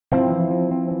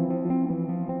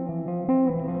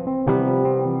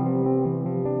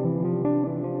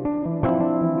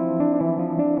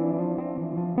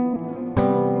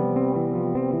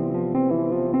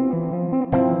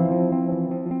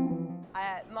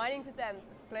mining presents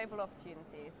global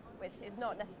opportunities, which is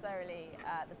not necessarily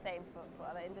the same for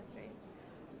other industries.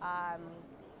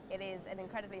 It is an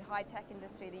incredibly high-tech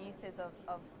industry. The uses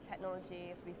of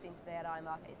technology, as we've seen today at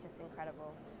IMARC, it's just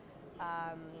incredible.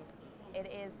 It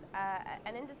is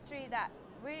an industry that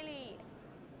really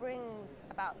brings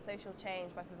about social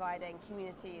change by providing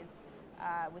communities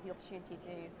with the opportunity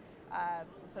to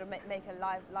sort of make a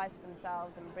life for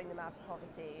themselves and bring them out of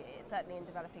poverty, certainly in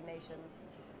developing nations.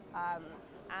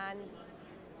 And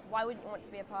why wouldn't you want to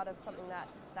be a part of something that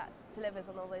delivers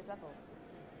on all those levels?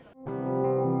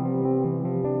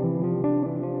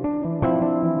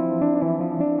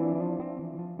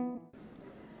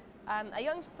 A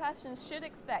young person should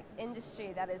expect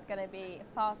industry that is going to be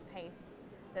fast-paced,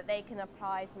 that they can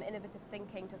apply some innovative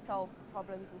thinking to solve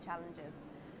problems and challenges,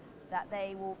 that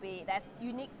their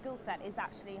unique skill set is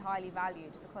actually highly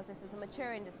valued because this is a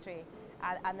mature industry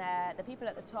and the people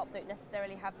at the top don't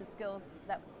necessarily have the skills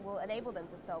that will enable them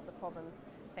to solve the problems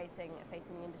facing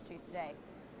the industry today.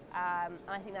 And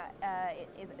I think that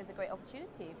it is a great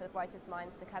opportunity for the brightest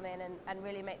minds to come in and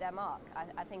really make their mark.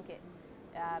 I think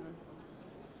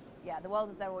yeah, the world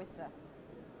is their oyster.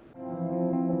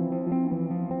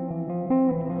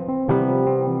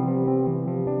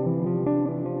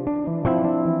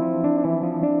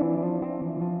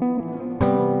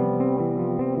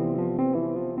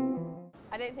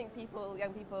 I don't think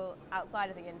young people outside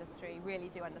of the industry really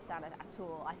do understand it at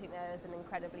all. I think there is an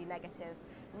incredibly negative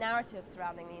narrative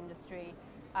surrounding the industry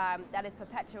that is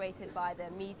perpetuated by the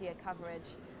media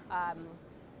coverage,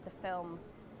 the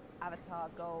films, Avatar,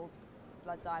 Gold,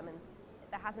 Blood Diamonds.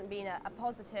 There hasn't been a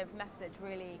positive message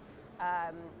really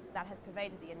that has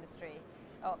pervaded the industry,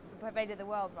 or pervaded the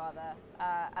world rather,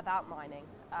 about mining.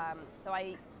 So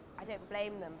I don't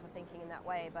blame them for thinking in that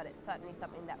way, but it's certainly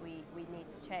something that we need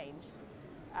to change.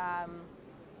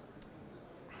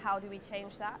 How do we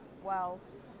change that? Well,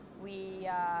 we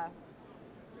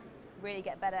really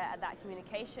get better at that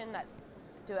communication. Let's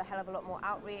do a hell of a lot more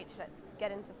outreach. Let's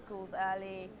get into schools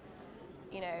early.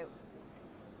 You know,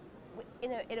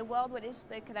 in a world which is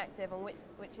so connected and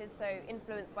which is so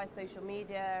influenced by social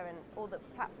media and all the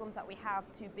platforms that we have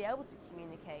to be able to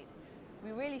communicate,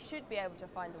 we really should be able to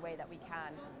find a way that we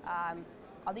can.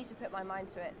 I'll need to put my mind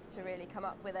to it to really come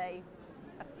up with a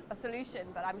solution,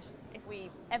 but if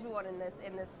everyone in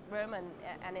this room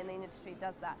and in the industry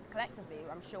does that collectively,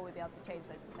 I'm sure we'll be able to change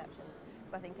those perceptions,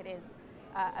 because I think it is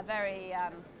a very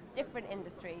different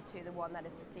industry to the one that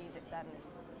is perceived externally.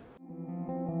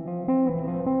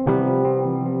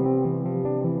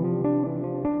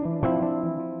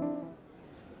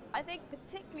 I think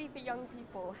particularly for young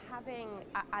people, having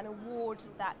an award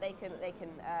that they can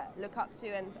look up to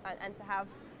and to have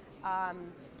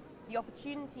the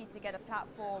opportunity to get a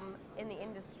platform in the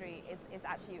industry is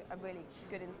actually a really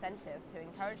good incentive to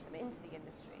encourage them into the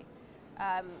industry.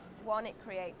 One, it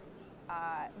creates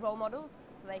role models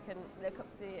so they can look up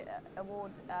to the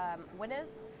award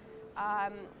winners,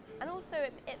 and also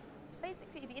it's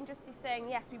basically the industry saying,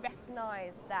 yes, we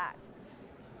recognise that,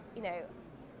 you know,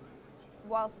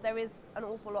 whilst there is an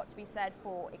awful lot to be said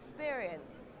for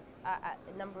experience,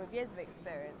 a number of years of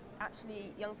experience,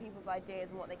 actually young people's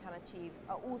ideas and what they can achieve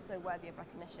are also worthy of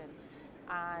recognition.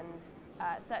 And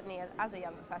certainly as a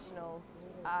young professional,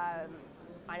 I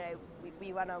know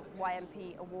we run a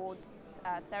YMP Awards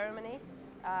ceremony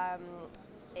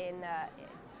in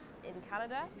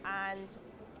Canada, and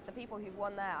the people who've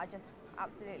won there are just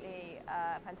absolutely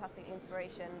fantastic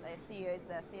inspiration. They're CEOs,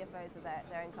 they're CFOs of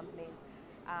their own companies.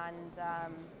 And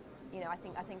you know, I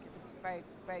think it's a very,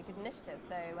 very good initiative.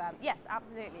 So yes,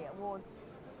 absolutely, awards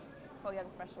for young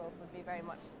professionals would be very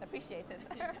much appreciated.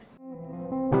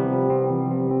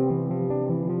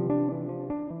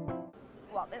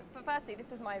 Well, firstly,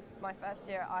 this is my first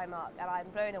year at IMARC, and I'm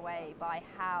blown away by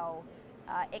how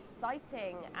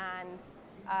exciting and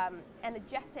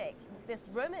energetic this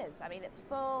room is. I mean, it's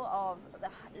full of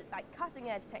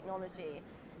cutting-edge technology.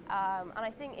 And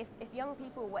I think if young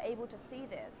people were able to see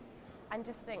this and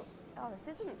just think, oh, this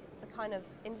isn't the kind of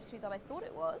industry that I thought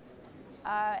it was,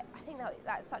 I think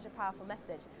that's such a powerful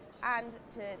message. And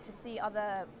to see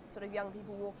other sort of young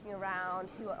people walking around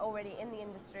who are already in the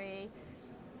industry,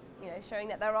 you know, showing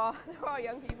that there are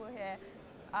young people here,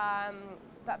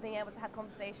 but being able to have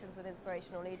conversations with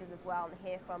inspirational leaders as well and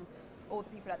hear from all the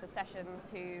people at the sessions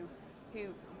who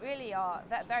really are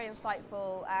very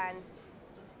insightful. And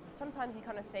sometimes you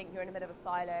kind of think you're in a bit of a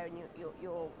silo and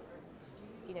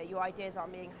you know, your ideas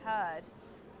aren't being heard,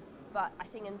 but I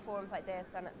think in forums like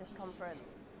this and at this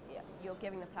conference, you're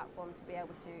giving the platform to be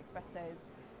able to express those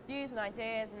views and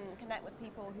ideas and connect with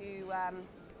people who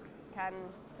can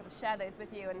sort of share those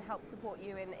with you and help support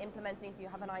you in implementing if you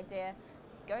have an idea,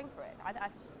 going for it.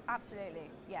 Absolutely,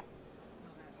 yes.